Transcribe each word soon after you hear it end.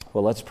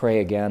Well, let's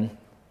pray again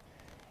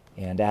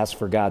and ask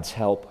for God's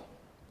help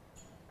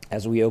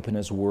as we open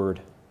His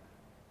Word.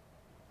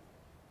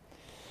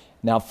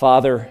 Now,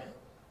 Father,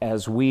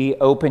 as we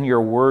open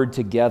your Word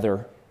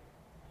together,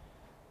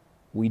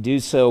 we do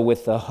so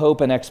with the hope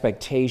and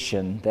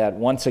expectation that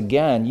once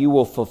again you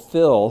will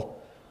fulfill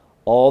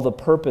all the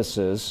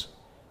purposes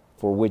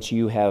for which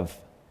you have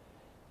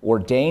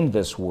ordained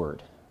this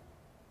Word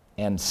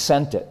and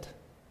sent it.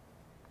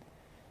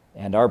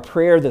 And our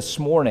prayer this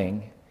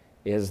morning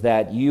is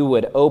that you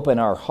would open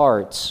our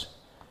hearts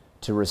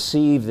to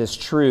receive this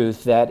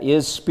truth that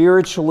is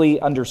spiritually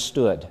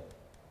understood.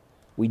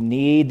 We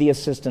need the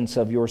assistance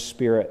of your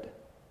Spirit.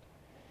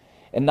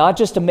 And not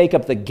just to make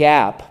up the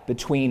gap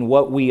between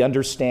what we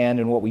understand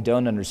and what we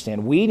don't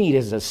understand. We need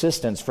His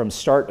assistance from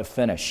start to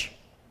finish.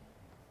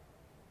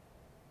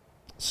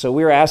 So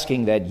we're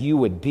asking that you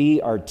would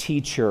be our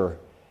teacher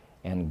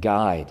and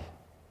guide.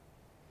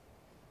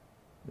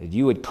 That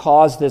you would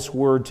cause this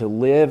word to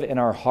live in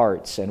our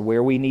hearts, and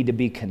where we need to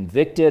be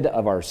convicted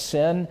of our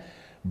sin,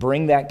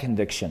 bring that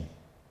conviction.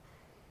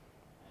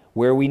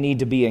 Where we need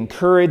to be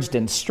encouraged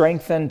and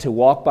strengthened to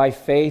walk by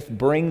faith,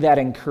 bring that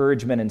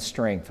encouragement and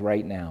strength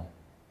right now.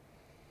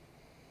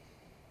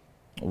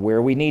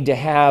 Where we need to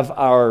have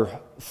our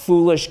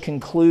foolish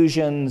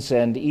conclusions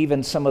and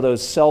even some of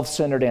those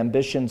self-centered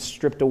ambitions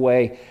stripped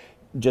away,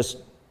 just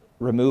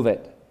remove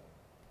it.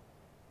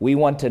 We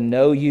want to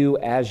know you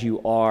as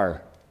you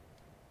are.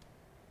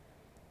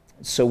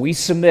 So we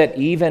submit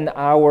even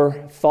our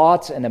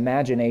thoughts and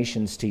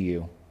imaginations to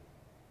you,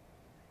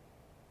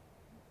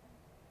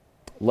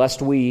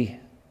 lest we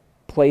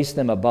place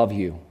them above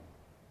you.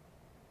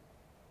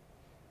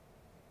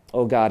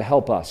 Oh God,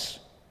 help us.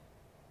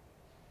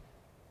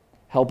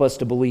 Help us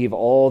to believe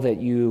all that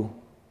you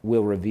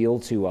will reveal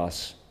to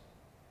us.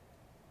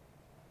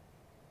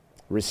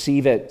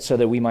 Receive it so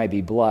that we might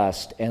be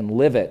blessed, and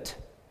live it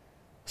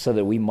so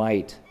that we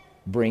might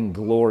bring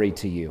glory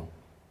to you.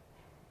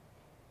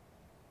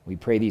 We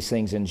pray these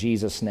things in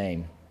Jesus'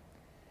 name.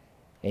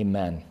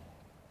 Amen.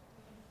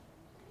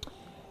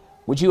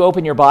 Would you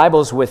open your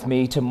Bibles with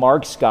me to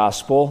Mark's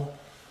Gospel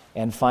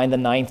and find the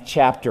 9th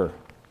chapter?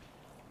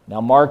 Now,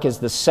 Mark is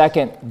the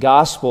second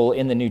gospel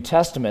in the New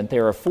Testament.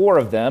 There are 4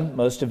 of them.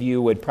 Most of you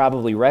would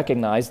probably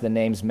recognize the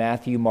names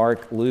Matthew,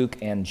 Mark, Luke,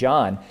 and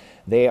John.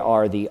 They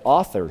are the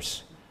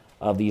authors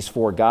of these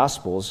 4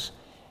 gospels.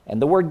 And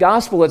the word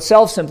gospel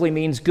itself simply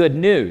means good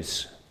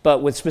news.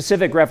 But with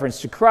specific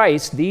reference to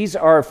Christ, these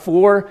are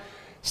 4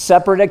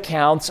 separate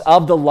accounts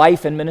of the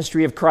life and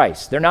ministry of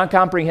Christ. They're not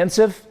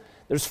comprehensive.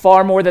 There's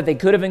far more that they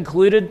could have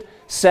included,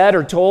 said,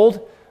 or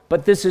told.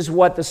 But this is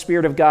what the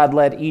Spirit of God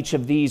led each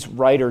of these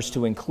writers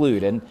to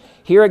include. And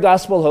here at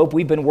Gospel Hope,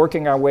 we've been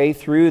working our way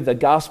through the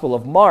Gospel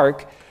of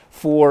Mark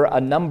for a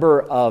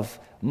number of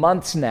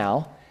months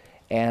now.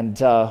 And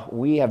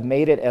we have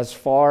made it as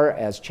far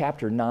as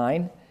chapter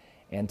 9.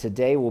 And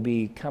today we'll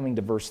be coming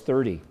to verse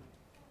 30.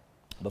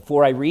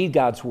 Before I read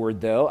God's Word,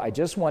 though, I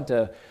just want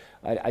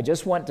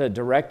to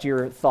direct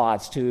your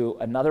thoughts to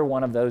another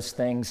one of those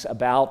things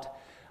about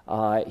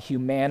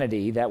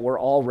humanity that we're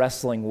all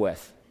wrestling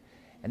with.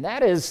 And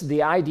that is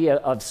the idea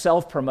of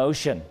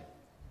self-promotion.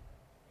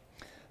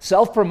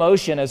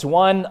 Self-promotion, as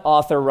one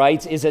author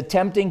writes, is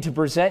attempting to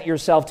present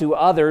yourself to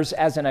others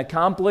as an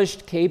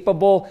accomplished,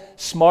 capable,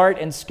 smart,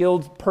 and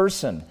skilled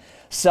person.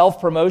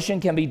 Self-promotion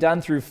can be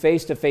done through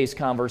face-to-face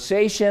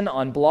conversation,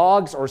 on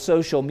blogs or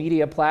social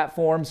media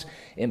platforms,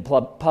 in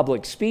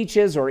public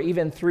speeches, or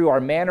even through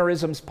our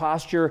mannerisms,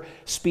 posture,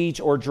 speech,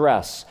 or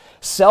dress.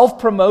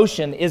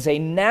 Self-promotion is a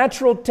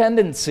natural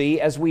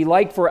tendency as we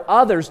like for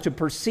others to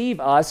perceive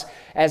us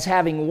as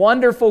having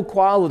wonderful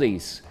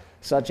qualities,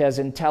 such as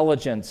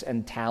intelligence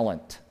and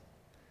talent.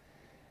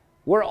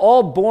 We're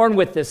all born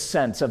with this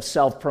sense of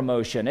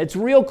self-promotion. It's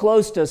real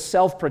close to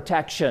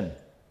self-protection.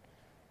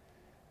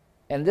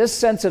 And this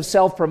sense of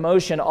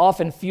self-promotion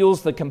often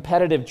fuels the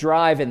competitive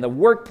drive in the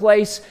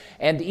workplace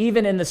and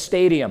even in the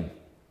stadium.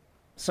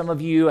 Some of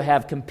you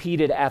have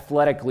competed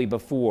athletically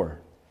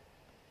before.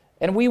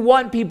 And we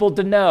want people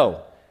to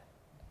know,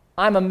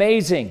 I'm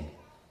amazing,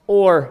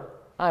 or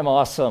I'm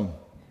awesome.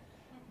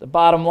 The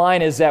bottom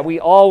line is that we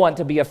all want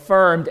to be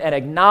affirmed and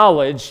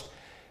acknowledged,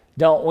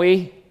 don't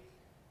we?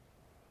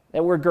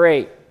 That we're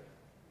great.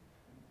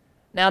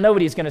 Now,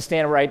 nobody's going to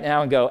stand right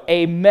now and go,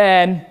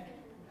 amen.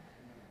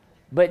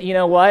 But you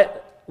know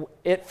what?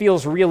 It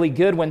feels really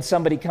good when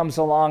somebody comes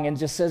along and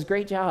just says,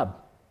 great job.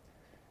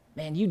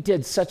 Man, you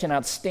did such an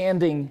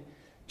outstanding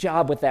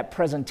job with that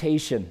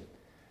presentation,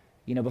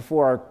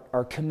 before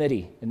our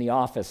committee in the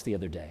office the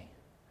other day.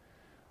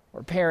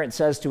 Or a parent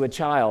says to a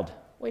child,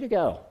 way to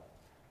go.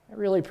 I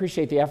really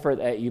appreciate the effort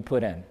that you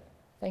put in.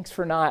 Thanks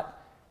for not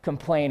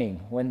complaining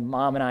when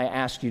Mom and I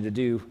asked you to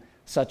do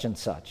such and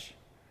such.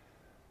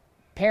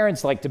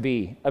 Parents like to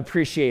be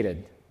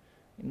appreciated.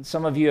 And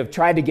some of you have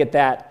tried to get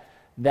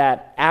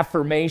that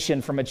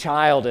affirmation from a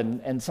child,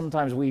 and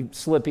sometimes we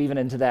slip even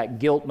into that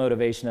guilt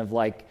motivation of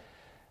like,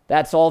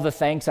 that's all the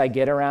thanks I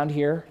get around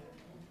here.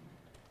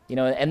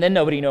 And then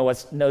nobody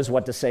knows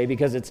what to say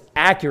because it's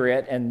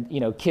accurate, and,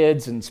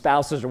 kids and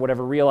spouses or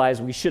whatever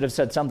realize we should have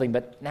said something,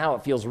 but now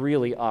it feels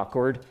really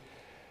awkward.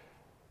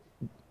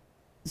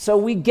 So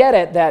we get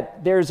it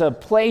that there's a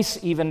place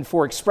even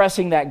for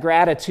expressing that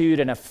gratitude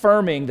and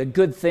affirming the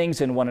good things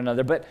in one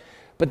another, but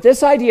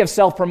this idea of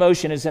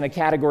self-promotion is in a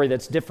category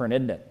that's different,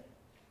 isn't it?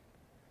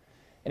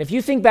 And if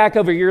you think back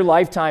over your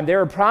lifetime, there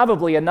are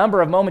probably a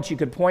number of moments you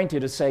could point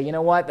to say, you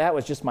know what, that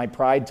was just my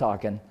pride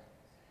talking.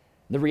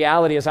 The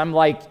reality is I'm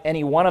like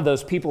any one of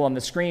those people on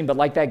the screen, but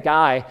like that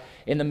guy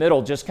in the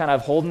middle, just kind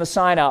of holding the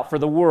sign out for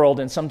the world.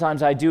 And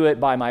sometimes I do it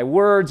by my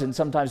words, and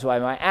sometimes by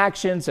my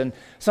actions, and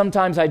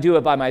sometimes I do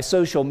it by my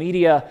social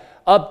media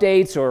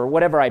updates or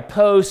whatever I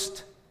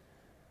post,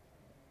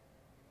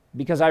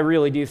 because I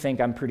really do think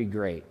I'm pretty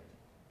great.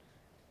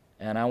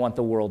 And I want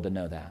the world to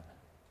know that.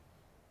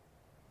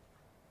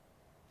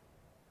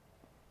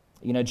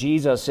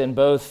 Jesus, in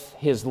both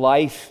his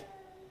life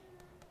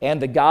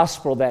and the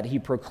gospel that he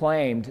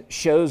proclaimed,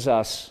 shows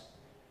us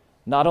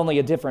not only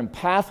a different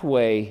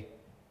pathway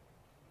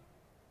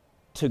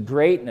to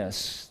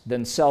greatness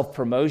than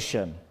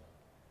self-promotion,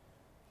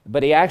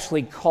 but he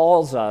actually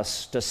calls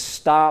us to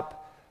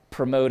stop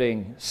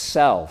promoting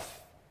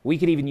self. We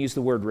could even use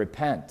the word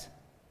repent.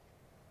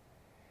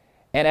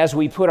 And as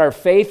we put our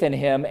faith in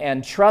him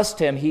and trust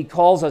him, he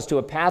calls us to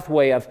a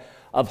pathway of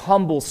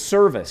humble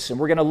service. And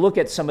we're going to look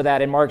at some of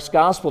that in Mark's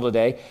gospel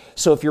today.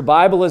 So if your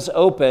Bible is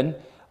open,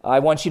 I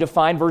want you to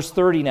find verse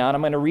 30 now, and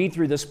I'm going to read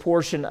through this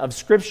portion of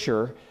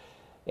Scripture.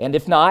 And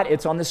if not,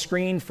 it's on the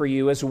screen for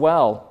you as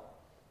well.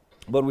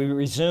 But we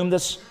resume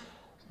this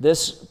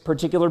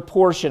particular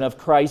portion of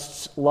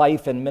Christ's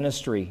life and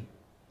ministry.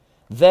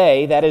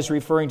 They, that is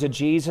referring to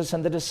Jesus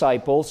and the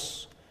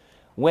disciples,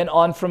 went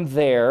on from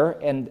there.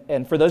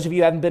 And for those of you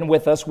who haven't been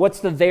with us,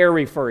 what's the there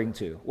referring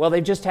to? Well,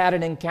 they've just had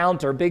an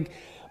encounter, a big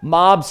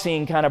mob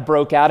scene kind of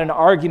broke out, an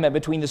argument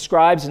between the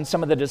scribes and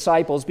some of the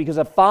disciples because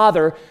a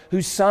father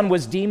whose son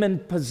was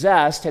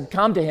demon-possessed had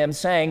come to him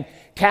saying,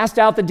 "Cast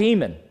out the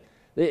demon.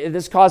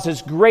 This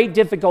causes great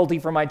difficulty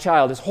for my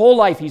child. His whole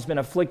life he's been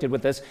afflicted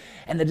with this."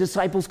 And the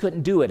disciples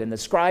couldn't do it, and the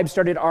scribes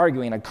started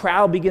arguing. A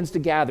crowd begins to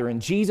gather, and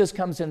Jesus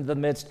comes into the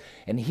midst,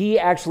 and he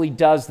actually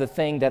does the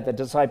thing that the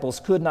disciples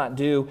could not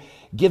do,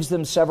 gives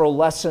them several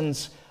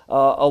lessons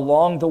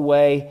along the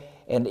way,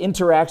 and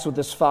interacts with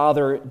this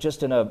father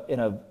just in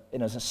an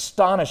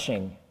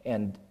astonishing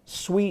and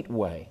sweet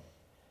way.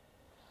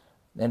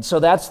 And so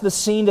that's the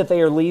scene that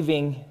they are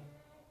leaving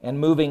and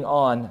moving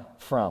on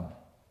from.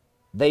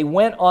 They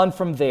went on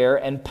from there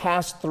and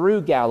passed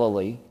through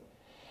Galilee,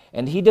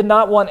 and he did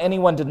not want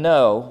anyone to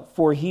know,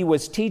 for he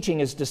was teaching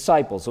his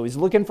disciples. So he's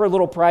looking for a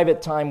little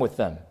private time with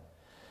them.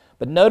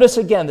 But notice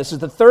again, this is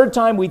the third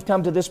time we've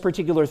come to this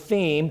particular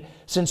theme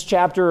since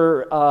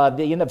the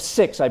end of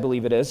 6, I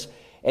believe it is.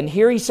 And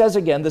here he says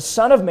again, the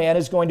Son of Man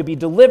is going to be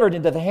delivered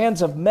into the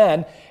hands of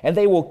men, and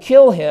they will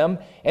kill him,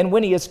 and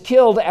when he is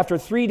killed, after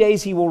 3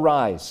 days he will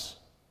rise.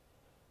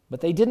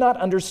 But they did not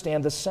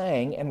understand the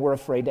saying and were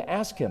afraid to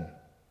ask him.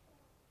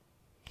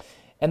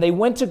 And they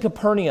went to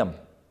Capernaum,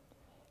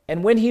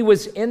 and when he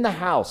was in the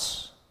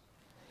house,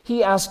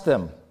 he asked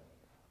them,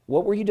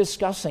 "What were you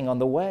discussing on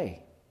the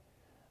way?"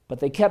 But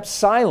they kept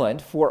silent,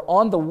 for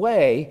on the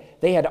way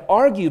they had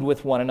argued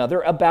with one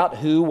another about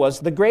who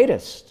was the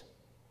greatest.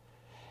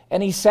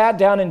 And he sat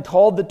down and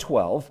called the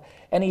 12,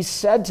 and he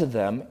said to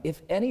them,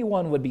 "If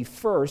anyone would be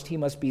first, he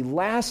must be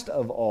last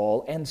of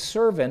all and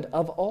servant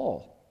of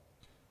all."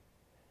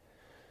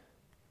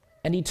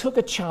 And he took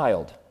a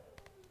child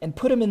and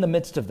put him in the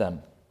midst of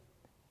them.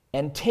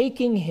 And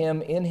taking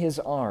him in his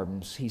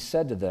arms, he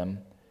said to them,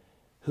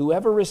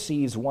 "Whoever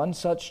receives one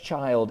such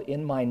child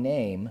in my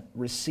name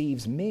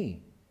receives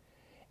me.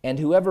 And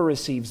whoever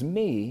receives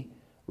me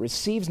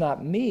receives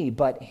not me,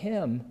 but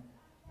him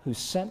who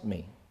sent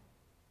me."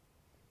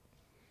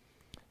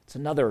 It's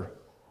another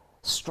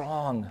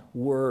strong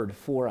word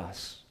for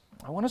us.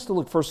 I want us to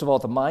look, first of all,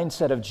 at the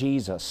mindset of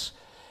Jesus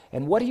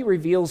and what he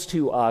reveals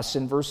to us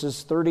in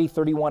verses 30,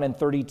 31, and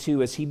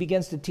 32 as he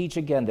begins to teach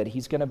again that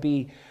he's going to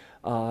be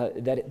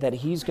that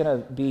he's going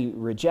to be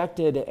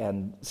rejected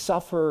and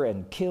suffer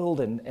and killed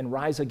and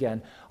rise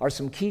again are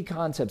some key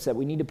concepts that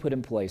we need to put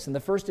in place. And the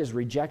first is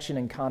rejection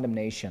and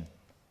condemnation.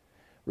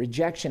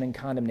 Rejection and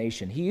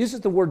condemnation. He uses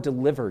the word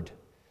delivered.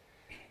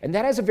 And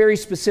that has a very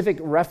specific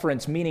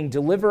reference, meaning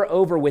deliver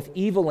over with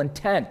evil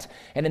intent.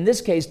 And in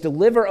this case,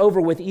 deliver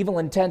over with evil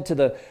intent to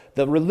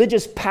the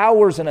religious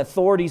powers and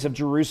authorities of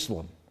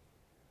Jerusalem.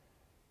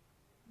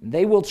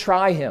 They will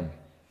try him,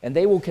 and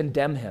they will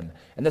condemn him.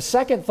 And the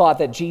second thought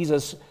that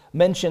Jesus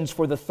mentions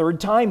for the third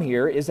time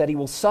here is that he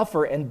will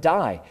suffer and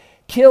die.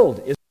 Killed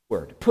is the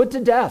word. Put to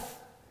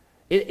death.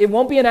 It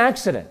won't be an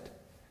accident.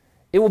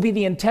 It will be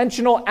the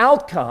intentional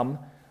outcome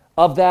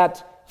of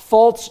that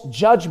false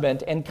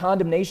judgment and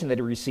condemnation that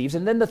he receives.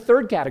 And then the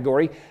third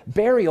category,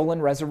 burial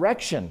and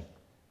resurrection.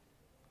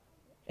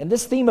 And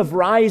this theme of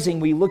rising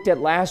we looked at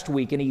last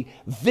week, and he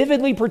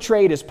vividly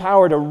portrayed his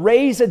power to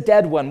raise a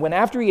dead one when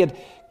after he had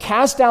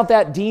cast out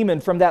that demon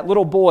from that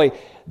little boy,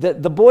 the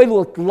boy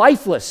looked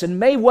lifeless and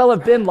may well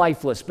have been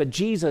lifeless, but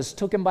Jesus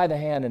took him by the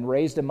hand and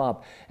raised him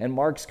up. And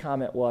Mark's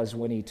comment was,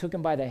 when he took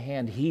him by the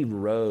hand, he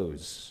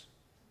rose.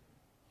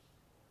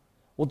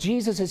 Well,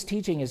 Jesus is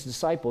teaching his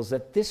disciples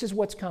that this is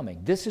what's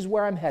coming. This is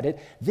where I'm headed.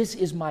 This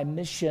is my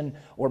mission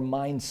or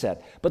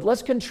mindset. But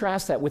let's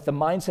contrast that with the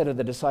mindset of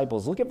the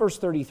disciples. Look at verse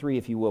 33,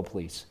 if you will,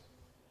 please.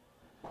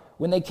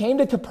 When they came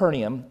to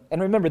Capernaum,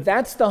 and remember,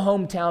 that's the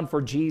hometown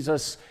for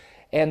Jesus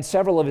and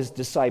several of his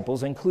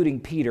disciples, including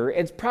Peter.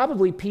 It's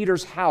probably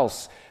Peter's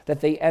house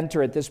that they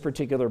enter at this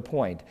particular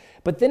point.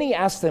 But then he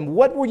asked them,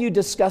 what were you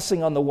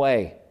discussing on the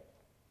way?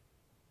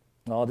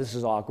 Oh, this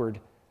is awkward.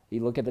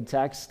 You look at the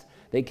text,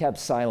 they kept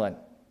silent.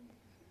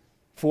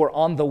 For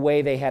on the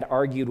way they had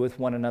argued with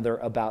one another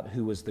about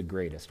who was the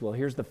greatest. Well,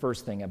 here's the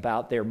first thing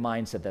about their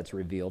mindset that's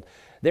revealed.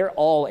 They're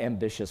all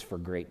ambitious for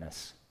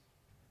greatness.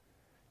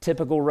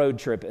 Typical road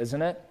trip,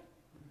 isn't it?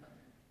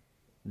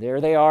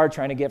 There they are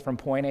trying to get from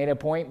point A to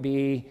point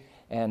B,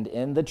 and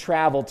in the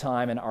travel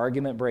time, an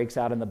argument breaks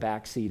out in the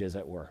back seat, as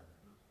it were.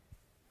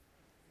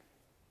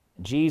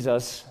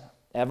 Jesus,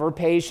 ever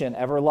patient,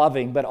 ever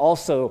loving, but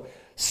also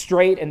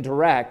straight and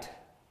direct,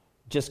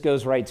 just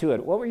goes right to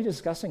it. What were you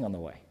discussing on the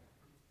way?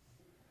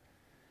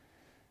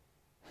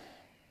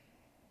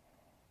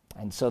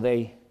 And so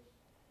they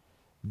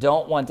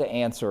don't want to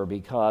answer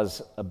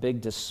because a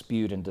big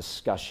dispute and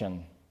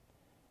discussion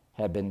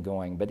had been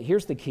going. But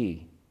here's the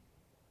key.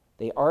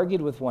 They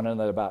argued with one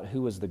another about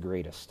who was the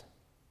greatest.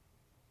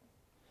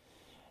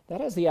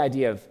 That has the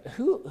idea of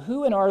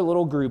who in our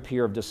little group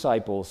here of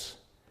disciples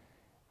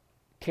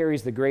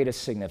carries the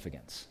greatest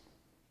significance?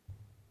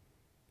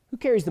 Who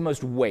carries the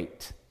most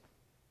weight?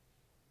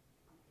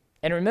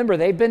 And remember,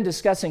 they've been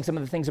discussing some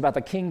of the things about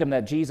the kingdom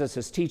that Jesus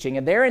is teaching,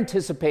 and they're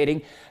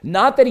anticipating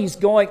not that he's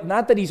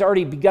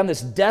already begun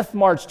this death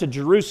march to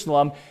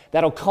Jerusalem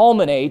that'll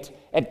culminate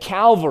at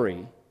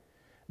Calvary.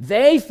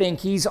 They think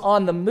he's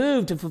on the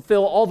move to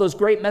fulfill all those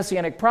great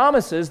messianic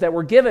promises that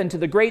were given to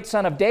the great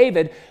son of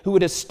David who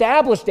would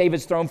establish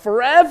David's throne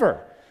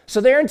forever. So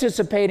they're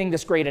anticipating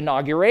this great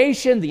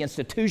inauguration, the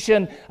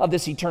institution of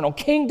this eternal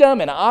kingdom,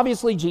 and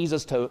obviously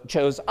Jesus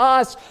chose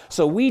us,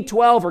 so we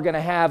 12 are going to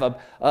have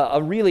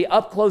a really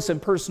up-close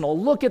and personal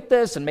look at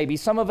this, and maybe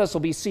some of us will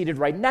be seated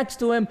right next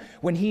to him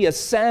when he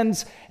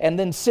ascends and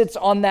then sits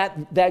on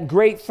that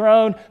great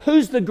throne.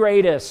 Who's the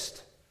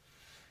greatest?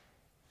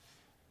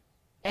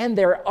 And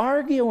they're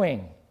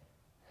arguing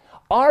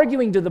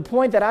to the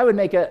point that I would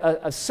make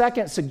a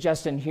second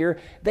suggestion here.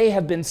 They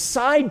have been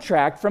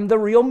sidetracked from the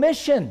real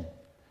mission.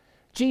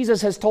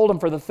 Jesus has told them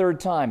for the third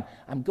time,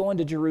 I'm going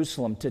to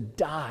Jerusalem to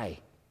die.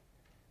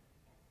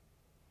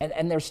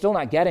 And they're still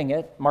not getting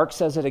it. Mark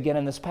says it again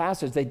in this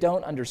passage. They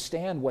don't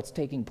understand what's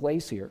taking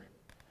place here.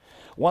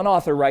 One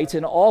author writes,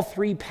 in all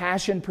three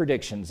passion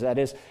predictions, that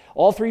is,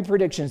 all three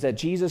predictions that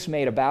Jesus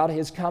made about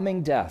his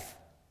coming death,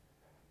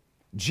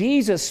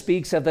 Jesus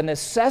speaks of the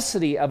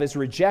necessity of his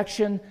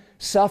rejection,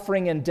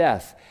 suffering, and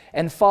death.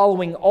 And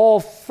following all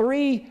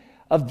three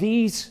of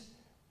these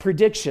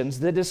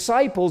predictions, the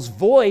disciples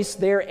voice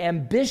their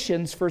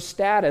ambitions for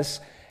status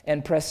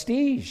and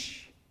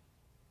prestige.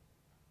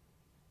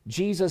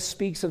 Jesus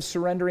speaks of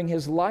surrendering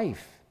his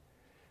life.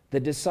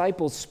 The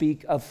disciples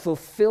speak of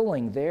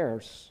fulfilling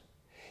theirs.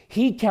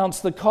 He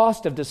counts the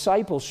cost of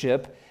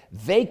discipleship.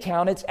 They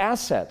count its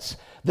assets.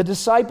 The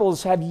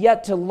disciples have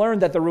yet to learn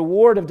that the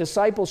rewards of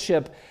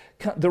discipleship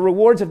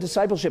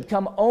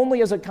come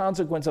only as a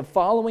consequence of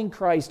following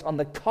Christ on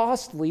the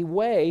costly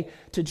way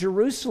to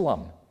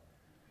Jerusalem.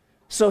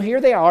 So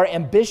here they are,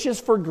 ambitious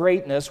for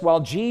greatness, while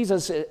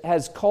Jesus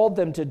has called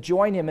them to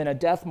join him in a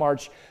death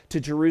march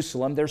to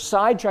Jerusalem. They're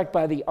sidetracked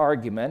by the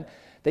argument.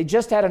 They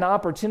just had an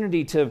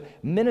opportunity to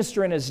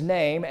minister in his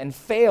name and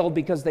failed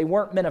because they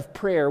weren't men of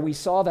prayer. We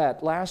saw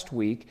that last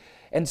week.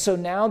 And so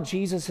now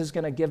Jesus is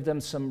going to give them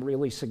some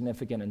really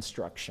significant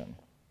instruction.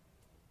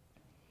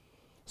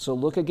 So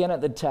look again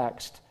at the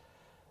text,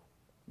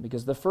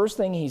 because the first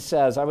thing he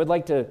says, I would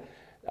like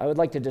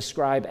to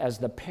describe as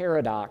the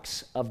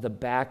paradox of the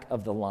back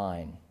of the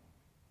line.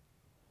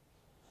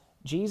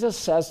 Jesus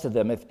says to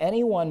them, if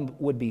anyone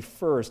would be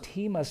first,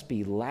 he must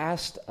be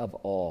last of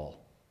all.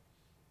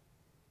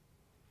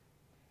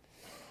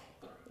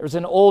 There's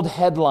an old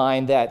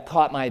headline that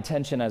caught my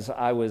attention as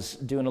I was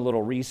doing a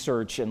little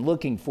research and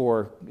looking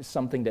for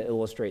something to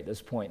illustrate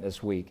this point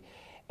this week.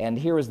 And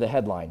here is the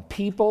headline.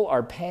 People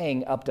are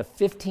paying up to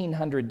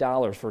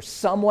 $1,500 for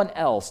someone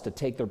else to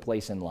take their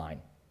place in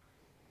line.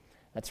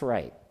 That's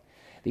right.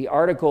 The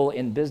article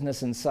in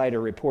Business Insider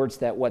reports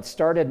that what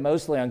started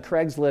mostly on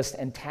Craigslist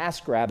and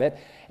TaskRabbit,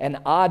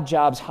 an odd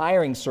jobs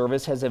hiring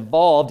service, has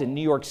evolved in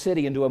New York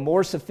City into a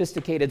more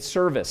sophisticated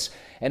service.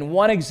 And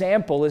one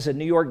example is a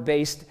New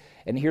York-based,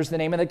 and here's the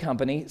name of the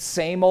company,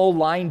 Same Old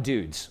Line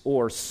Dudes,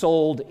 or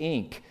Sold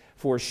Inc.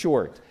 for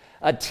short.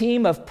 A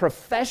team of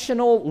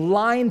professional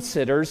line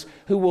sitters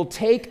who will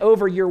take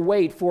over your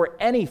wait for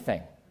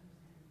anything.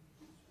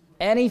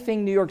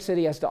 anything New York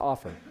City has to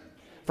offer,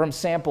 from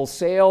sample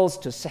sales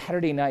to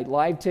Saturday Night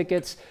Live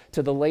tickets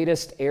to the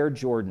latest Air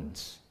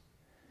Jordans.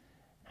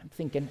 I'm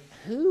thinking,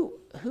 who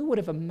would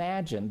have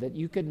imagined that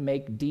you could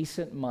make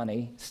decent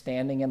money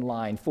standing in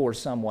line for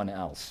someone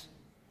else?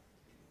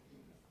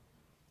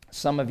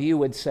 Some of you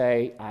would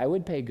say, I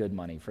would pay good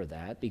money for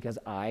that because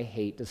I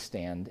hate to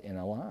stand in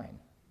a line.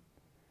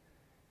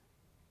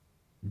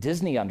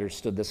 Disney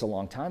understood this a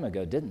long time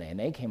ago, didn't they? And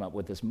they came up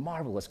with this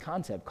marvelous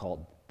concept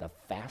called the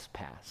Fast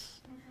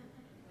Pass.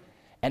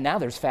 And now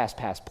there's Fast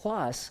Pass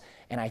Plus,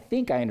 and I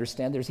think I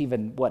understand there's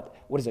even, what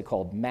is it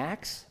called,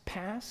 Max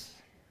Pass?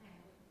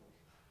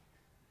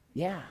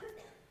 Yeah.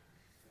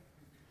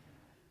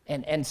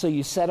 And so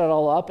you set it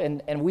all up,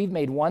 and we've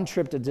made one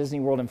trip to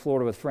Disney World in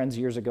Florida with friends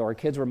years ago. Our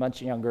kids were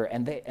much younger,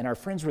 and our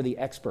friends were the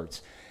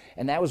experts.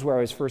 And that was where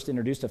I was first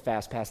introduced to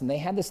Fast Pass. And they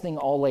had this thing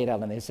all laid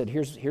out, and they said,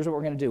 here's what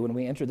we're going to do. When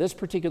we enter this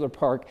particular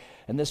park,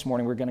 and this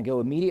morning, we're going to go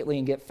immediately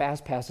and get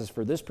Fast Passes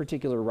for this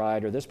particular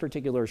ride or this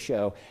particular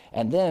show.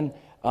 And then,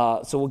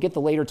 so we'll get the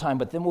later time,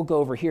 but then we'll go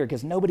over here,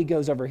 because nobody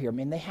goes over here. I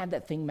mean, they had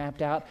that thing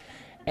mapped out,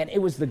 and it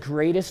was the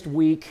greatest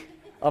week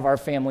of our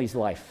family's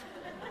life.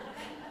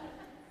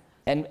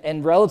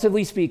 And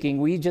relatively speaking,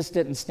 we just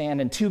didn't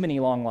stand in too many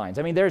long lines.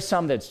 I mean, there's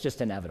some that's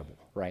just inevitable,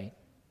 right?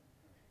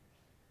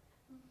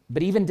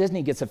 But even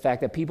Disney gets the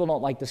fact that people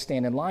don't like to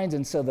stand in lines,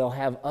 and so they'll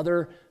have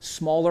other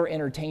smaller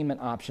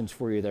entertainment options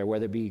for you there,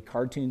 whether it be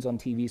cartoons on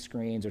TV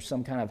screens or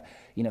some kind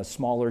of,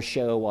 smaller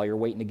show while you're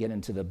waiting to get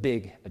into the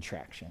big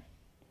attraction.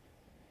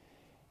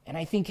 And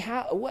I think,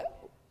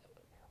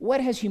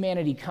 what has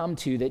humanity come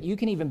to that you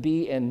can even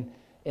be in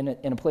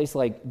a place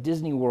like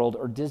Disney World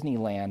or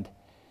Disneyland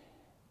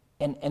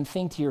and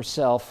think to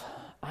yourself,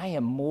 I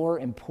am more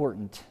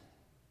important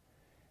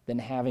than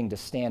having to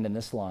stand in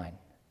this line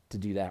to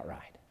do that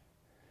ride.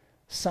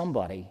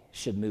 Somebody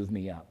should move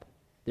me up.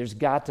 There's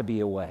got to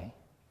be a way.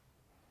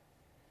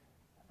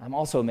 I'm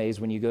also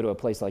amazed when you go to a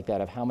place like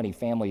that of how many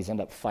families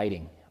end up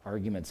fighting,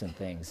 arguments and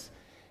things.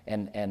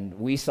 And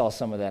we saw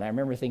some of that. I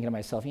remember thinking to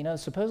myself,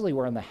 supposedly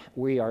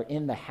we are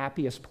in the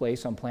happiest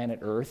place on planet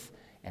Earth,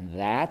 and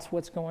that's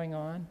what's going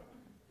on?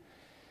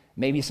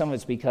 Maybe some of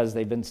it's because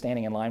they've been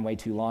standing in line way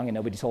too long and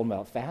nobody told them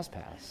about Fast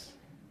Pass.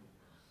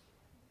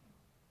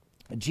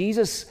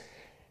 Jesus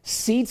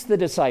seats the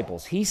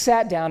disciples. He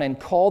sat down and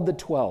called the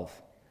 12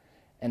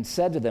 and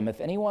said to them, if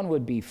anyone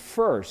would be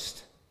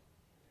first,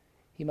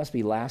 he must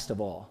be last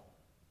of all.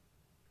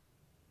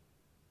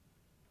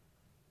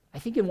 I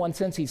think in one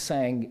sense he's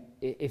saying,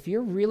 if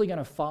you're really going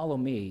to follow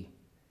me,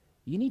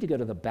 you need to go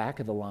to the back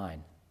of the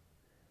line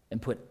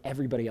and put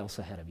everybody else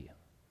ahead of you.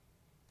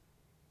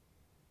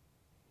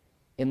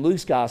 In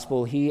Luke's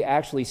gospel, he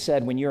actually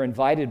said, when you're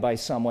invited by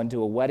someone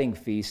to a wedding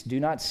feast,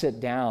 do not sit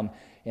down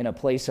in a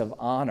place of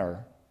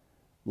honor,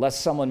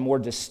 lest someone more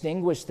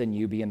distinguished than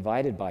you be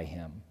invited by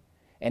him.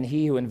 And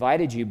he who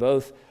invited you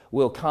both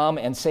will come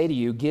and say to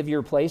you, give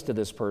your place to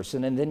this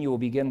person, and then you will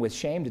begin with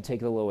shame to take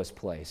the lowest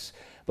place.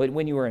 But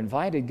when you are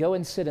invited, go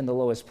and sit in the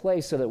lowest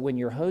place, so that when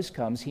your host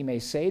comes, he may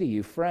say to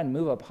you, friend,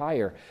 move up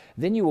higher.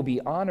 Then you will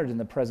be honored in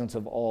the presence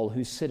of all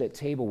who sit at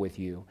table with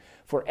you.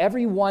 For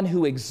everyone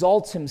who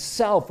exalts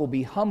himself will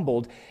be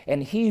humbled,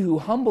 and he who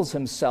humbles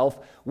himself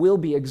will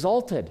be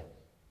exalted.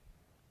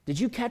 Did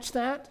you catch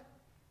that?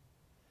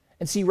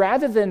 And see,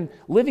 rather than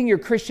living your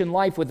Christian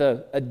life with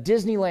a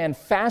Disneyland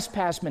fast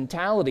pass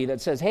mentality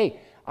that says,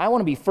 hey, I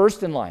want to be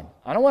first in line.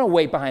 I don't want to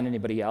wait behind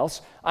anybody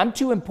else. I'm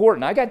too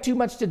important. I got too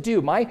much to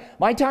do. My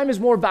time is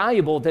more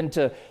valuable than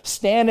to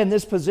stand in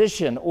this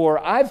position, or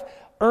I've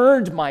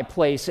earned my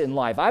place in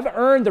life. I've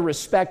earned the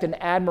respect and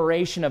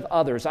admiration of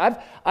others.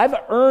 I've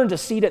earned a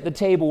seat at the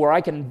table where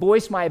I can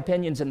voice my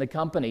opinions in the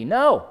company.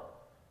 No,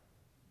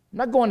 I'm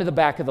not going to the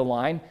back of the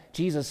line.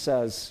 Jesus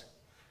says,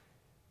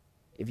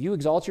 if you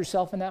exalt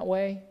yourself in that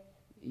way,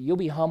 you'll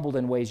be humbled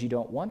in ways you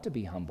don't want to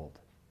be humbled.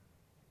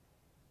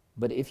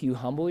 But if you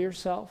humble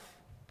yourself,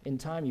 in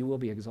time you will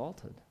be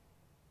exalted.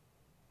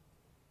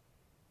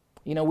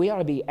 We ought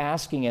to be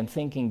asking and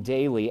thinking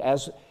daily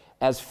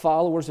as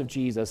followers of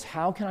Jesus,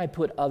 how can I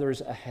put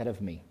others ahead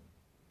of me?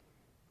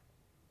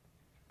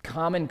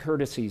 Common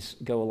courtesies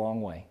go a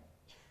long way.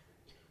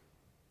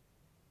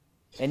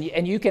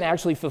 And you can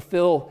actually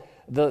fulfill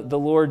the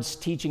Lord's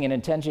teaching and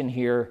intention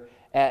here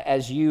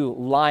as you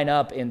line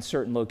up in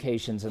certain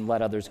locations and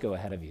let others go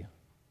ahead of you.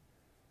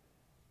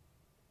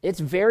 It's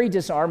very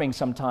disarming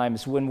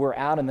sometimes when we're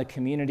out in the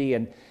community,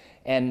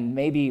 and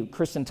maybe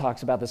Kristen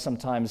talks about this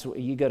sometimes.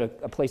 You go to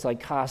a place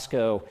like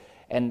Costco,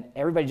 and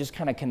everybody just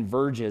kind of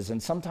converges,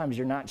 and sometimes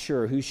you're not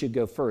sure who should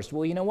go first.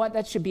 Well, you know what?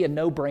 That should be a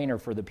no-brainer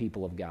for the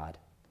people of God.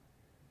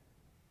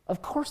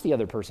 Of course the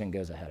other person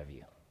goes ahead of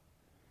you.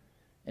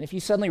 And if you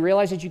suddenly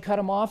realize that you cut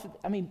them off,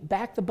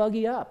 back the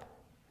buggy up.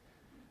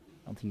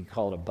 I don't think you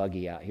call it a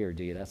buggy out here,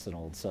 do you? That's an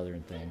old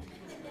Southern thing.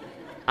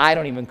 I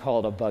don't even call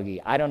it a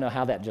buggy. I don't know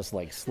how that just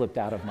slipped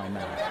out of my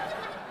mouth.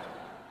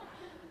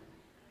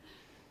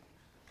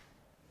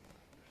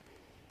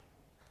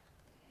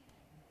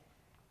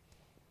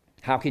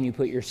 How can you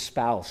put your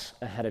spouse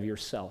ahead of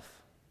yourself?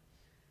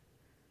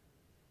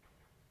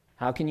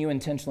 How can you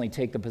intentionally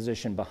take the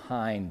position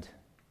behind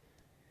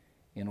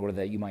in order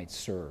that you might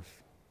serve?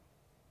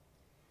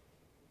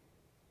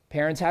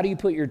 Parents, how do you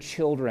put your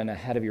children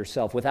ahead of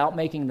yourself without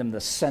making them the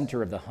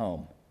center of the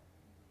home?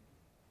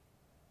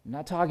 I'm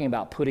not talking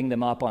about putting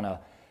them up on a,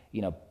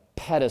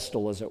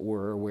 pedestal, as it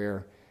were,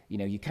 where,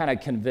 you kind of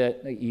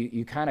commit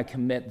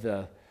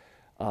the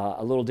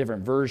a little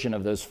different version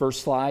of those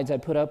first slides I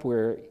put up,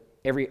 where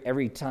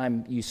every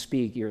time you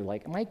speak, you're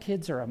like, my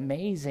kids are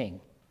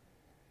amazing.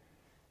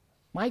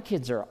 My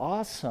kids are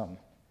awesome.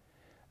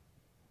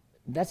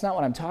 That's not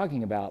what I'm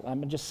talking about.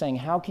 I'm just saying,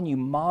 how can you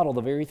model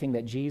the very thing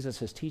that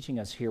Jesus is teaching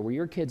us here, where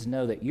your kids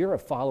know that you're a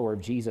follower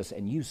of Jesus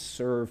and you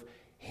serve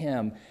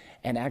him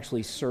and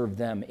actually serve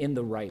them in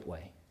the right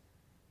way?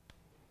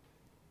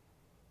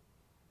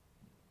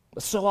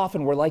 So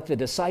often we're like the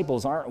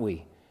disciples, aren't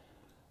we?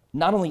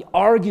 Not only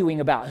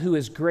arguing about who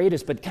is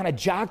greatest, but kind of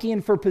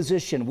jockeying for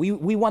position.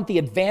 We want the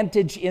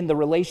advantage in the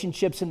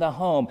relationships in the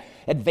home,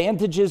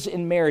 advantages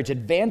in marriage,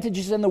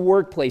 advantages in the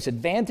workplace,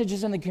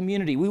 advantages in the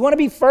community. We want to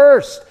be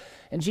first.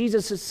 And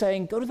Jesus is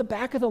saying, go to the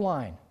back of the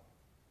line.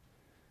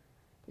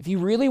 If you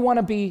really want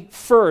to be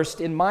first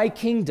in my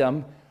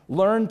kingdom,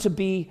 learn to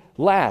be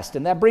last.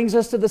 And that brings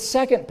us to the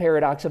second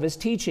paradox of his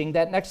teaching,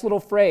 that next little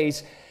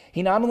phrase.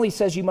 He not only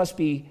says you must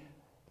be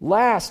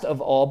last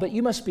of all, but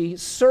you must be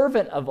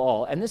servant of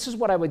all. And this is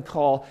what I would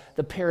call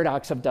the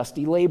paradox of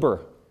dusty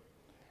labor.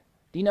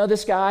 Do you know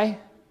this guy?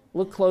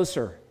 Look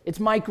closer. It's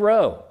Mike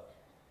Rowe.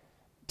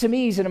 To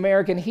me, he's an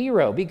American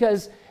hero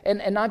because,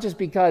 and not just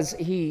because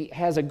he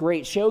has a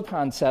great show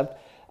concept,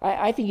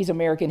 I think he's an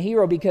American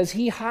hero because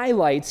he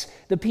highlights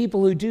the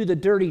people who do the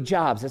dirty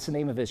jobs. That's the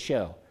name of his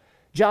show.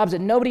 Jobs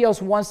that nobody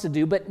else wants to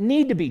do but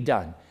need to be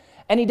done.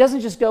 And he doesn't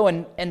just go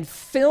and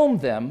film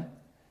them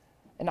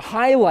and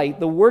highlight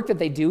the work that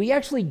they do. He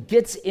actually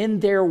gets in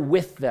there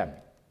with them.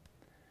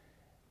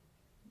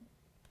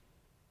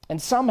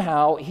 And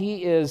somehow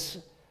he is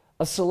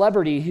a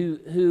celebrity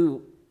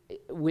who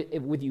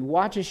when you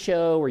watch a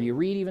show or you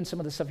read even some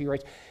of the stuff he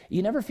writes,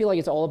 you never feel like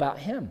it's all about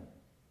him.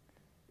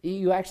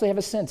 You actually have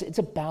a sense it's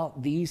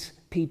about these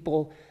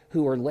people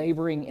who are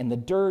laboring in the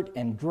dirt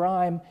and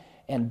grime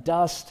and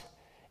dust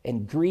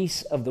and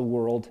grease of the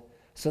world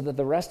so that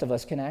the rest of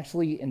us can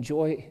actually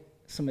enjoy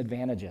some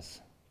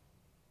advantages.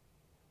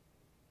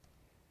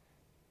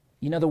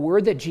 The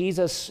word that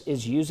Jesus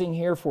is using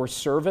here for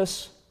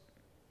service,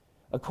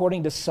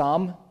 according to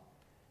some,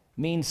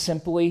 means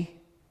simply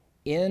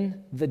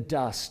in the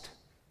dust,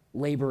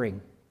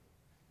 laboring,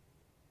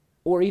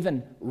 or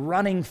even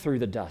running through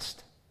the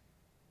dust.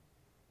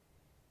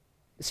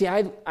 See,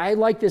 I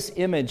like this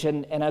image,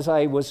 and as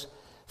I was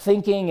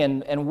thinking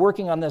and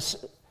working on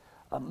this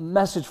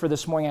message for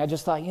this morning, I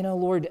just thought,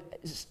 Lord,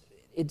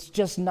 it's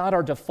just not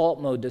our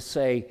default mode to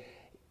say,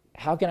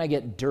 how can I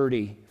get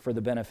dirty for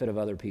the benefit of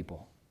other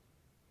people?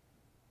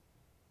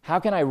 How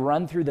can I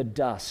run through the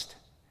dust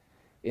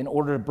in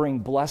order to bring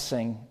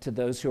blessing to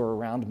those who are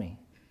around me?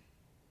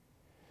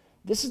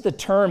 This is the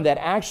term that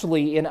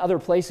actually in other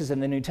places in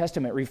the New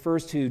Testament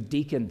refers to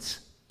deacons.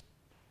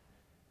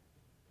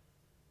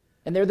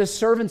 And they're the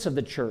servants of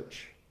the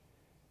church.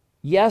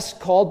 Yes,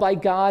 called by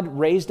God,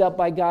 raised up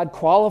by God,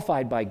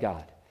 qualified by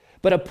God,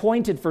 but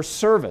appointed for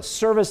service.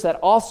 Service that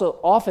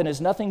also often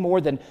is nothing more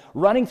than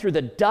running through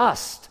the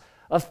dust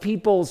of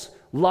people's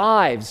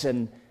lives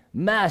and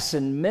mess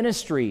and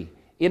ministry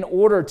in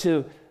order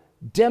to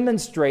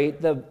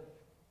demonstrate the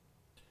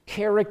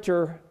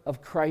character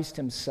of Christ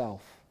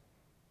himself.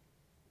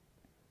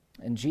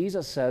 And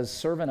Jesus says,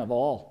 servant of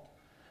all,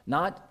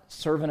 not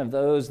servant of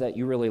those that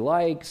you really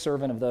like,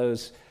 servant of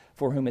those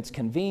for whom it's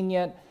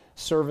convenient,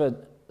 service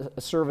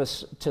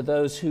to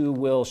those who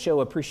will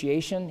show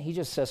appreciation. He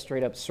just says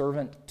straight up,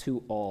 servant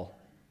to all.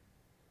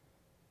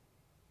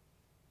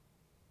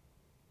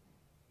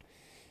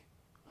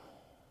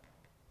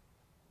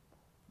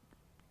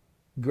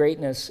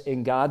 Greatness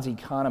in God's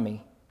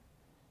economy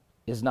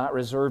is not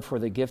reserved for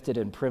the gifted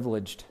and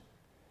privileged.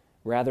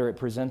 Rather, it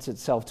presents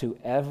itself to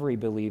every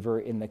believer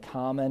in the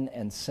common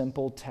and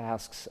simple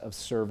tasks of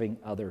serving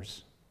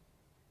others.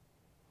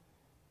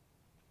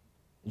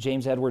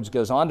 James Edwards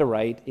goes on to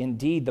write,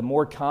 indeed, the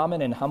more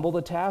common and humble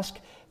the task,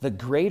 the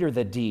greater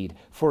the deed.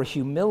 For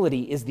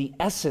humility is the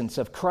essence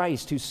of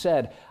Christ, who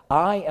said,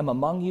 I am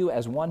among you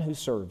as one who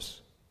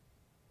serves.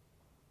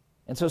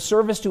 And so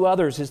service to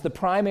others is the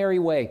primary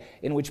way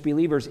in which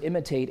believers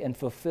imitate and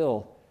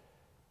fulfill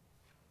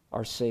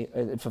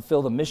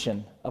the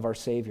mission of our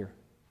Savior.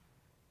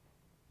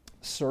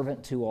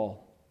 Servant to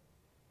all.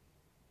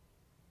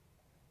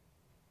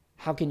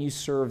 How can you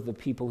serve the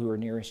people who are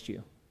nearest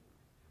you?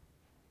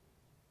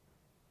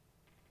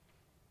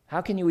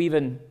 How can you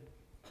even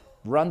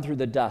run through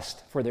the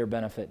dust for their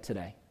benefit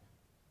today?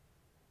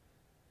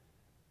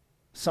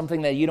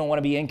 Something that you don't want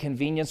to be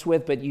inconvenienced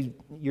with, but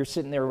you're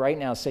sitting there right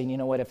now saying, you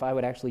know what, if I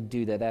would actually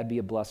do that, that'd be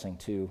a blessing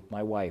to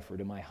my wife or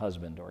to my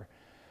husband or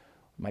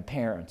my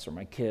parents or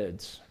my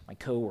kids, my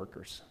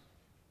coworkers.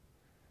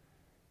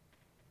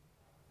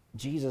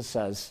 Jesus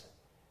says,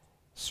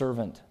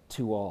 servant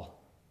to all.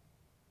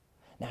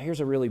 Now,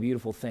 here's a really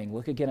beautiful thing.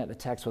 Look again at the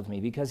text with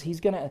me, because he's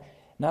going to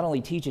not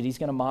only teach it, he's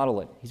going to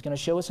model it. He's going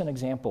to show us an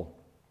example.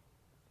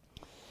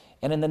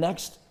 And in the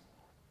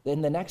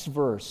next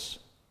verse,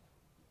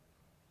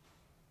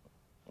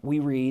 we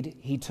read,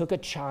 he took a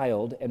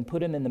child and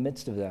put him in the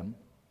midst of them,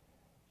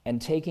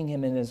 and taking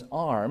him in his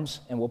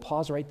arms, and we'll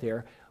pause right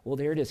there. Well,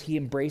 there it is. He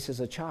embraces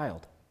a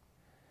child.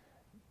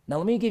 Now,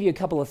 let me give you a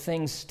couple of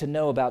things to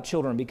know about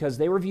children, because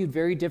they were viewed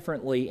very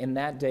differently in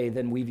that day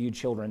than we view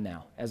children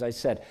now. As I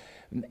said,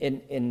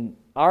 in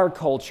our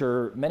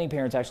culture, many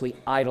parents actually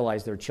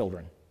idolize their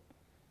children.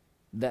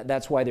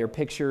 That's why their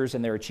pictures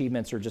and their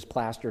achievements are just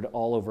plastered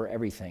all over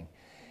everything.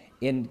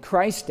 In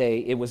Christ's day,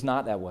 it was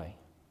not that way.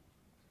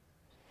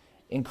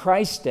 In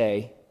Christ's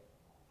day,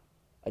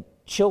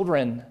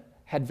 children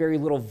had very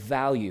little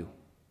value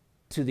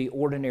to the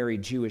ordinary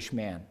Jewish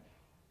man.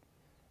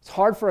 It's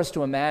hard for us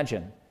to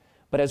imagine,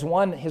 but as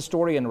one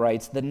historian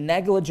writes, the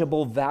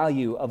negligible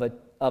value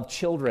of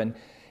children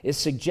is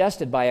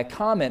suggested by a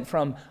comment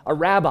from a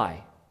rabbi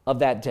of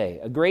that day,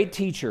 a great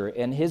teacher,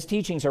 and his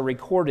teachings are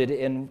recorded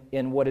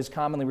in what is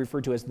commonly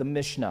referred to as the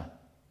Mishnah.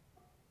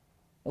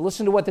 Now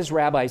listen to what this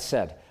rabbi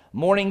said.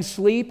 Morning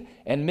sleep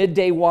and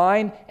midday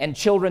wine and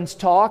children's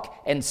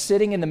talk and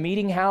sitting in the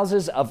meeting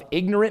houses of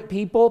ignorant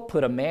people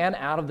put a man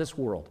out of this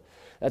world.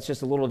 That's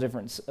just a little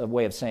different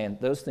way of saying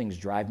those things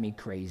drive me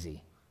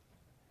crazy.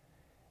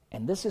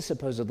 And this is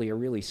supposedly a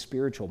really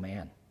spiritual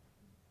man.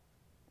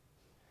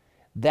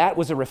 That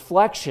was a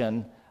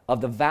reflection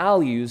of the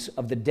values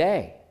of the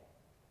day.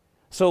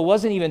 So it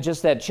wasn't even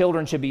just that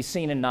children should be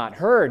seen and not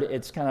heard.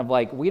 It's kind of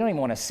like, we don't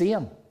even want to see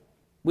them.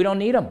 We don't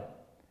need them.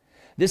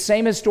 This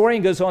same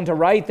historian goes on to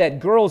write that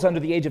girls under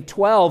the age of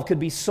 12 could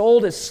be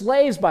sold as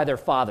slaves by their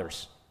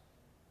fathers.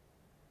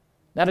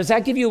 Now, does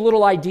that give you a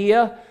little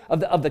idea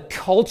of the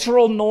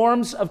cultural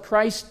norms of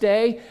Christ's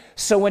day?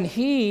 So when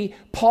he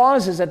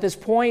pauses at this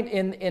point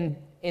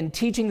in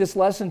teaching this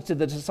lesson to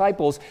the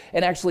disciples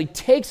and actually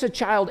takes a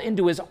child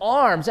into his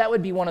arms, that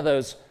would be one of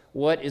those,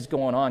 what is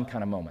going on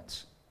kind of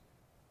moments.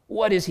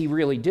 What is he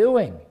really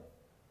doing?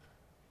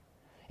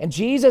 And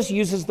Jesus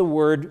uses the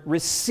word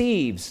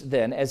receives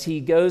then as he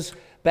goes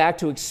back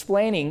to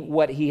explaining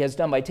what he has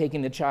done by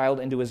taking the child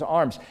into his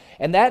arms.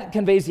 And that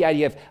conveys the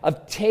idea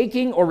of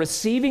taking or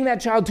receiving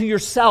that child to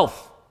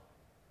yourself,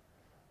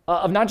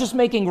 of not just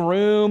making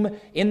room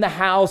in the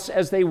house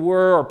as they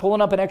were or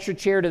pulling up an extra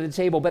chair to the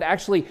table, but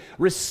actually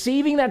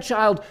receiving that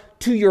child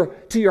to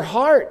your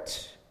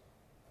heart.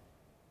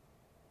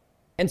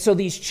 And so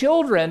these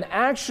children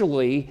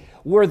actually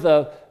were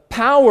the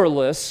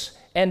powerless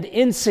and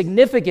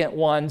insignificant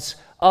ones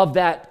of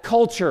that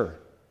culture.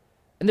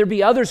 And there'd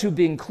be others who'd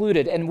be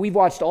included. And we've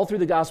watched all through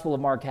the Gospel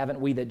of Mark, haven't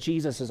we, that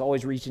Jesus is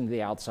always reaching to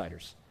the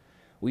outsiders.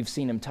 We've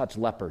seen him touch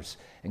lepers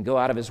and go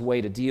out of his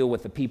way to deal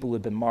with the people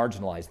who've been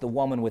marginalized, the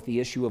woman with the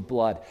issue of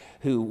blood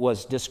who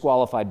was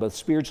disqualified both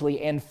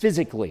spiritually and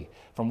physically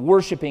from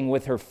worshiping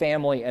with her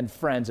family and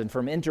friends and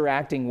from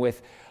interacting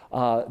with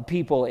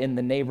people in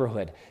the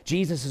neighborhood.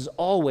 Jesus is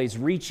always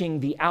reaching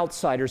the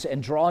outsiders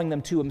and drawing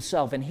them to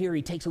himself. And here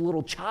he takes a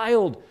little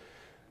child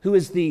who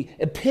is the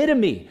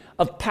epitome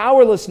of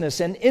powerlessness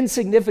and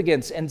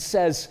insignificance and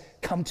says,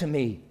 "Come to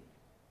me."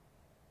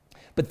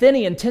 But then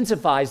he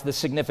intensifies the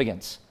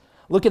significance.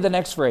 Look at the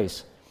next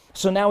phrase.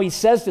 So now he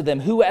says to them,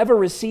 "Whoever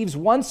receives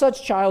one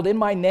such child in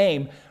my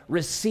name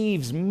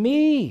receives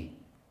me."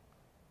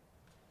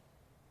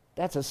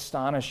 That's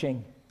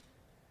astonishing.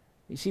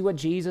 You see what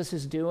Jesus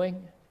is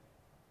doing?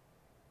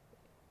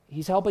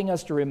 He's helping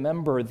us to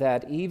remember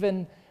that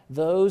even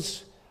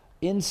those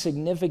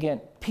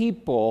insignificant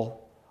people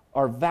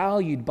are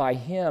valued by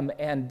him,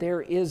 and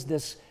there is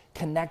this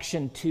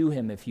connection to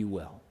him, if you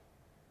will.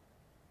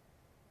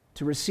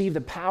 To receive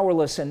the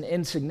powerless and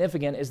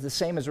insignificant is the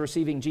same as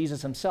receiving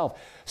Jesus himself.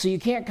 So you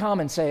can't come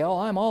and say, "Oh,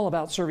 I'm all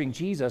about serving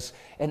Jesus,"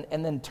 and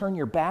then turn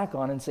your back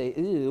on and say,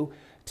 "Ooh,"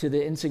 to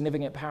the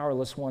insignificant,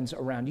 powerless ones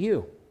around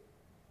you.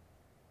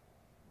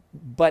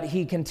 But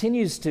he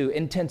continues to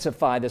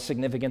intensify the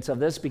significance of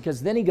this,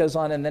 because then he goes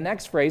on in the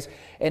next phrase,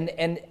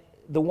 and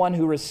the one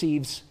who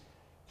receives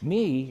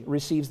me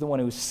receives the one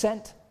who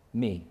sent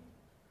me.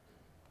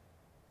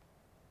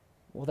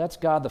 Well, that's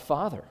God the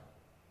Father.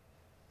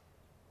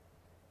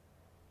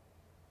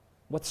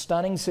 What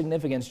stunning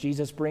significance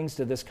Jesus brings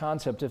to this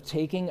concept of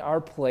taking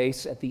our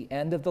place at the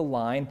end of the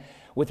line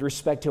with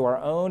respect to our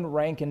own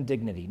rank and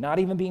dignity, not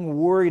even being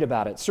worried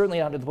about it, certainly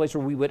not to the place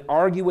where we would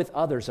argue with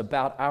others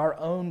about our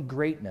own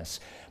greatness.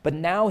 But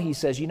now he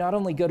says you not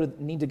only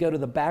need to go to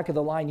the back of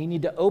the line, you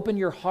need to open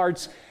your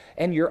hearts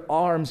and your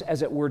arms,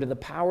 as it were, to the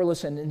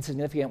powerless and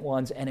insignificant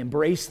ones and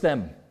embrace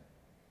them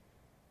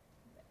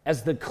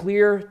as the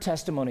clear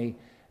testimony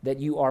that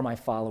you are my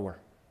follower.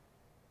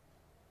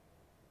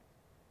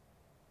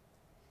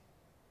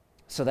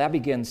 So that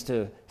begins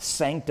to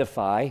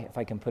sanctify, if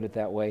I can put it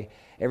that way,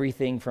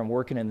 everything from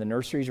working in the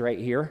nurseries right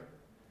here,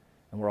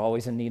 and we're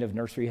always in need of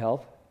nursery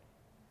help,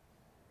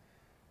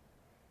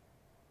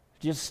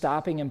 just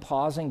stopping and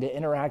pausing to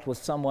interact with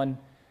someone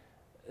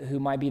who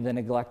might be the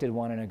neglected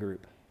one in a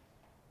group.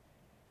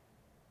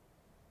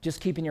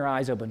 just keeping your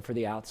eyes open for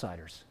the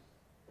outsiders?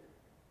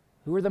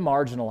 Who are the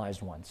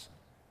marginalized ones?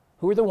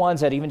 Who are the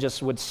ones that even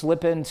just would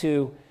slip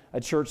into a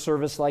church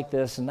service like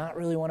this and not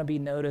really want to be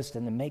noticed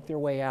and then make their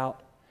way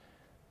out?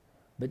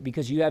 But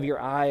because you have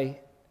your eye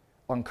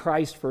on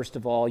Christ, first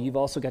of all, you've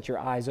also got your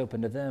eyes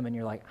open to them, and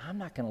you're like, I'm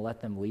not going to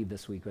let them leave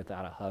this week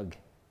without a hug.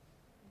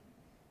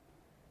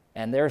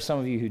 And there are some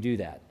of you who do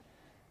that.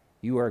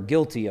 You are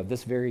guilty of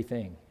this very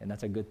thing, and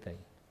that's a good thing.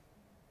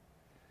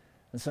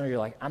 And some of you are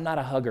like, I'm not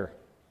a hugger.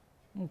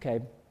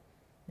 Okay,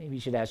 maybe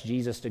you should ask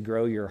Jesus to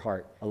grow your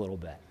heart a little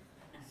bit.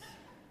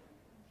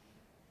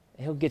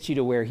 He'll get you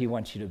to where he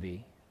wants you to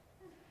be.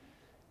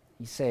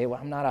 You say, well,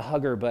 I'm not a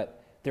hugger,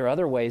 but there are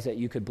other ways that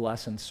you could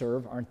bless and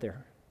serve, aren't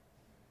there?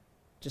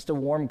 Just a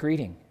warm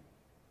greeting,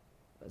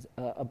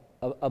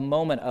 a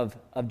moment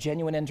of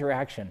genuine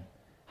interaction.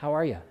 How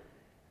are you?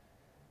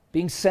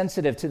 Being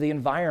sensitive to the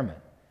environment.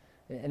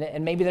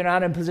 And maybe they're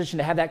not in a position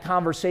to have that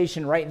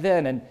conversation right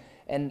then.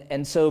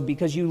 And so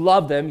because you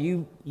love them,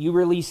 you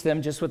release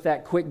them just with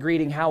that quick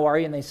greeting, how are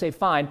you? And they say,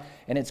 fine.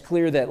 And it's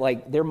clear that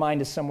like their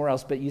mind is somewhere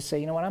else. But you say,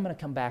 you know what, I'm going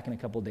to come back in a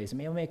couple of days.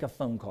 Maybe I'll make a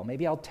phone call.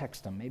 Maybe I'll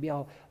text them. Maybe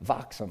I'll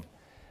Vox them.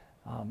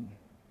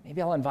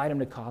 Maybe I'll invite them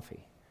to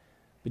coffee.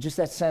 But just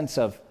that sense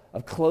of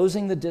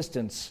closing the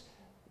distance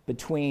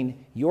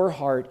between your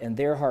heart and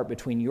their heart,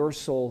 between your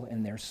soul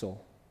and their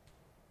soul.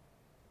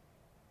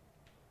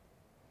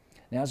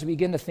 Now, as we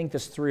begin to think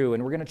this through,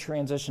 and we're going to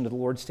transition to the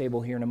Lord's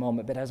table here in a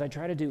moment, but as I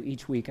try to do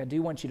each week, I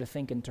do want you to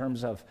think in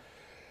terms of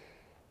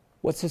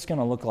what's this going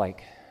to look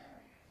like?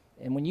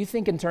 And when you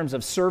think in terms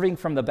of serving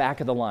from the back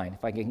of the line,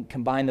 if I can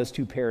combine those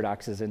two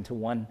paradoxes into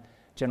one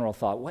general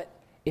thought,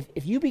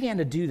 if you began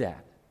to do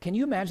that, can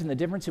you imagine the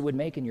difference it would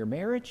make in your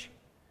marriage,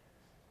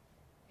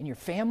 in your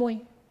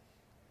family,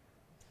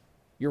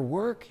 your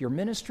work, your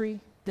ministry,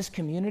 this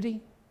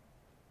community?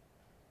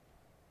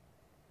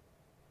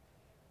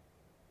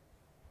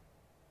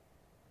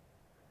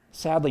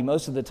 Sadly,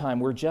 most of the time,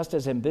 we're just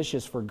as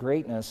ambitious for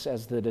greatness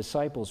as the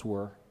disciples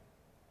were.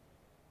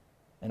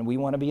 And we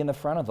want to be in the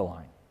front of the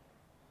line.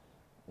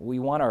 We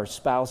want our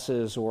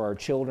spouses or our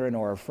children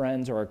or our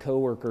friends or our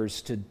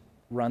coworkers to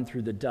run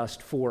through the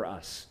dust for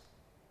us.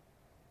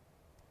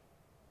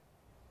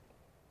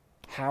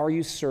 How are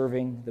you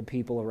serving the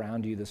people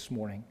around you this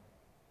morning?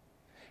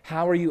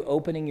 How are you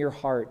opening your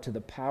heart to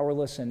the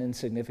powerless and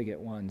insignificant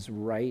ones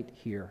right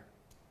here?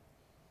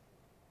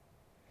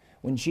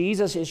 When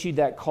Jesus issued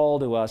that call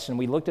to us, and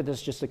we looked at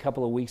this just a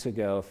couple of weeks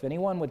ago, if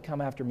anyone would come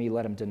after me,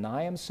 let him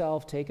deny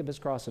himself, take up his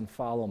cross, and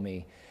follow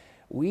me.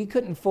 We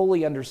couldn't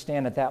fully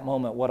understand at that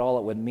moment what all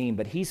it would mean,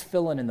 but he's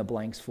filling in the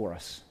blanks for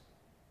us.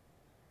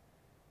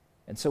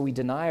 And so we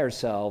deny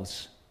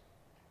ourselves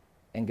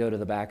and go to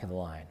the back of the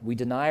line. We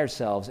deny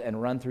ourselves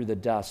and run through the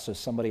dust so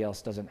somebody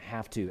else doesn't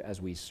have to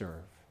as we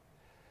serve.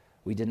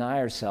 We deny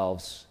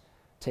ourselves,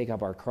 take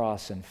up our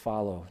cross, and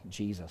follow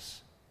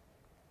Jesus.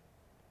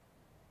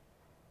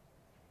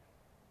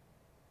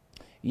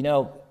 You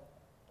know,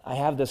 I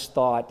had this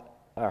thought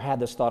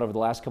over the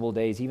last couple of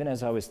days, even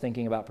as I was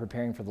thinking about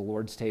preparing for the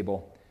Lord's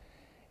table.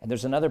 And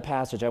there's another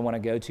passage I want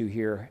to go to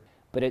here,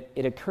 but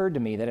it occurred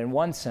to me that in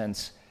one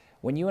sense,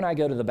 when you and I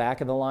go to the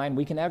back of the line,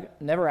 we can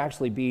never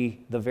actually be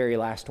the very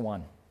last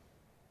one.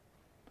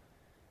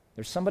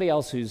 There's somebody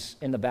else who's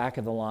in the back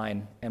of the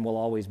line and will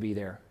always be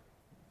there.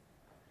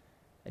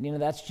 And you know,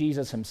 that's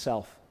Jesus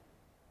himself.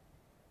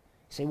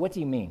 You say, what do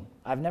you mean?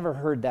 I've never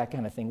heard that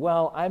kind of thing.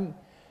 Well,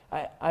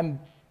 I'm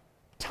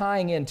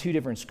tying in two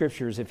different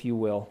scriptures, if you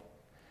will.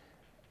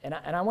 And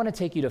I want to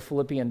take you to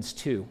Philippians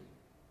 2.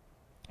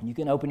 And you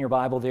can open your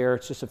Bible there.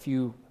 It's just a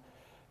few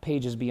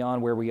pages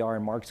beyond where we are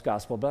in Mark's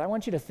gospel. But I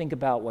want you to think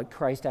about what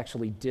Christ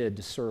actually did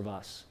to serve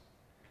us.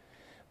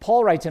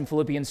 Paul writes in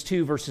Philippians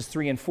 2, verses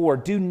 3 and 4,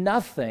 do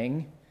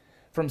nothing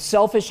from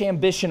selfish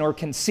ambition or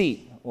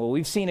conceit. Well,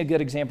 we've seen a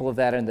good example of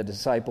that in the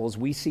disciples.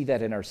 We see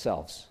that in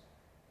ourselves.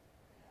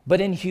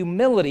 But in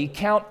humility,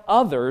 count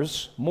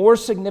others more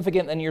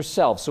significant than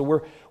yourself.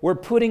 So we're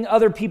putting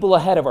other people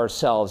ahead of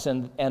ourselves,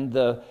 and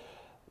the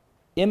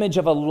image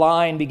of a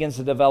line begins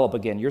to develop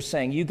again. You're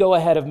saying, you go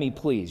ahead of me,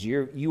 please.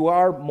 You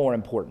are more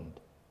important.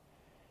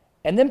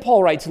 And then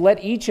Paul writes,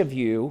 let each of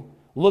you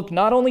look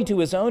not only to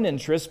his own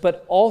interests,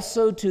 but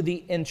also to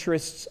the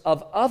interests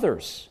of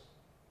others.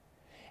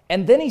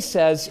 And then he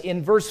says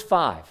in verse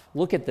 5,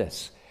 look at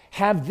this.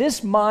 Have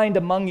this mind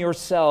among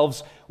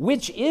yourselves,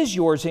 which is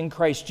yours in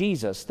Christ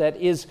Jesus. That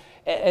is,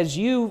 as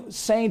you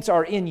saints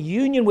are in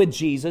union with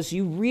Jesus,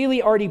 you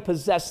really already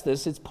possess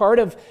this. It's part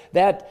of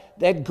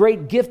that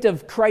great gift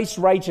of Christ's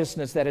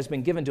righteousness that has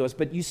been given to us,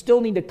 but you still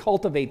need to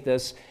cultivate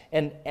this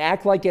and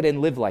act like it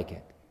and live like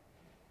it.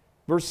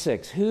 Verse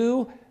 6,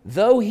 who,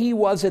 though he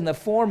was in the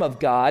form of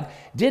God,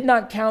 did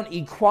not count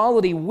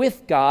equality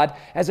with God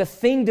as a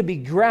thing to be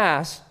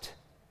grasped,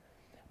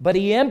 but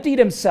he emptied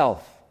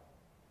himself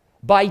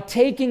by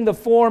taking the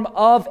form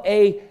of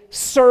a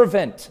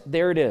servant.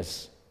 There it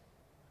is.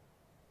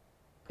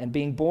 And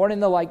being born in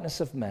the likeness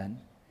of men,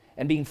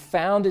 and being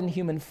found in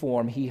human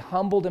form, he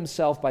humbled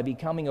himself by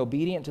becoming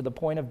obedient to the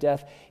point of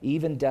death,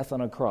 even death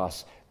on a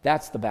cross.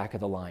 That's the back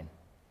of the line.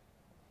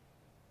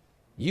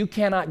 You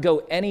cannot go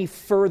any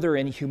further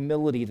in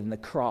humility than the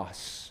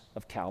cross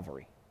of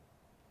Calvary.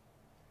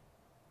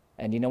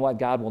 And you know what?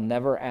 God will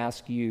never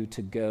ask you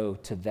to go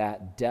to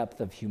that depth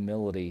of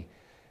humility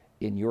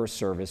in your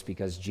service,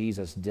 because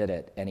Jesus did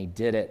it, and he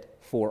did it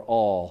for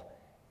all,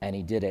 and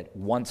he did it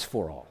once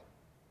for all.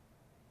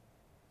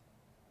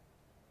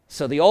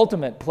 So the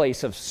ultimate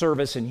place of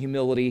service and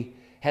humility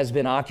has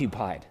been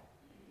occupied.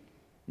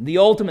 The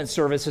ultimate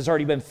service has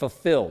already been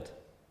fulfilled.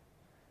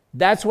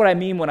 That's what I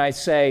mean when I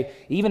say,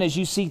 even as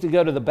you seek to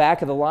go to the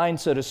back of the line,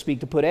 so to speak,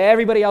 to put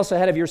everybody else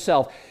ahead of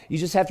yourself, you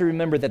just have to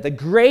remember that the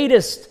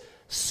greatest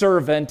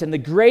servant and the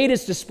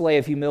greatest display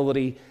of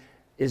humility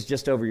is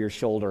just over your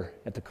shoulder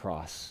at the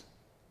cross.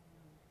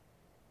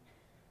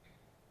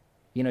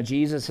 You know,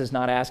 Jesus is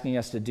not asking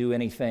us to do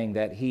anything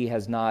that he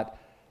has not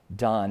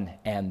done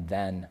and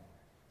then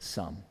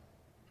some.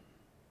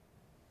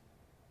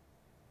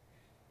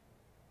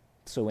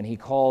 So when he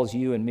calls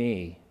you and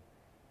me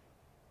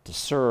to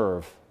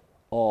serve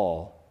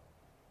all,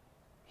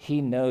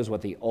 he knows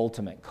what the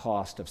ultimate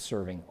cost of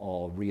serving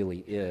all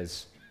really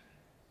is.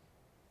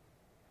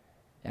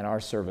 And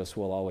our service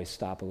will always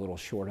stop a little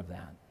short of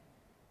that.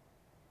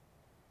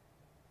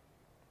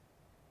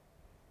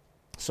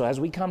 So as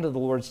we come to the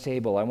Lord's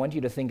table, I want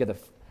you to think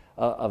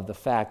of the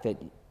fact that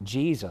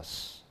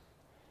Jesus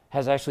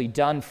has actually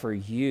done for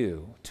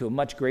you, to a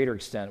much greater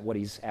extent, what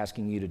he's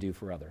asking you to do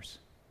for others.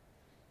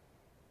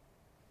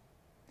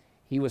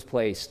 He was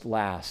placed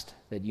last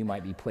that you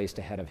might be placed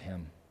ahead of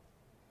him.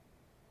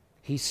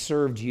 He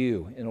served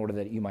you in order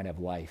that you might have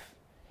life.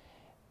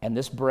 And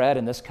this bread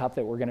and this cup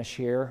that we're going to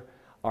share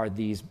are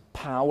these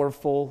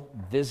powerful,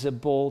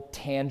 visible,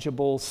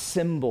 tangible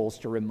symbols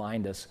to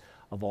remind us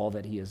of all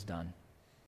that he has done.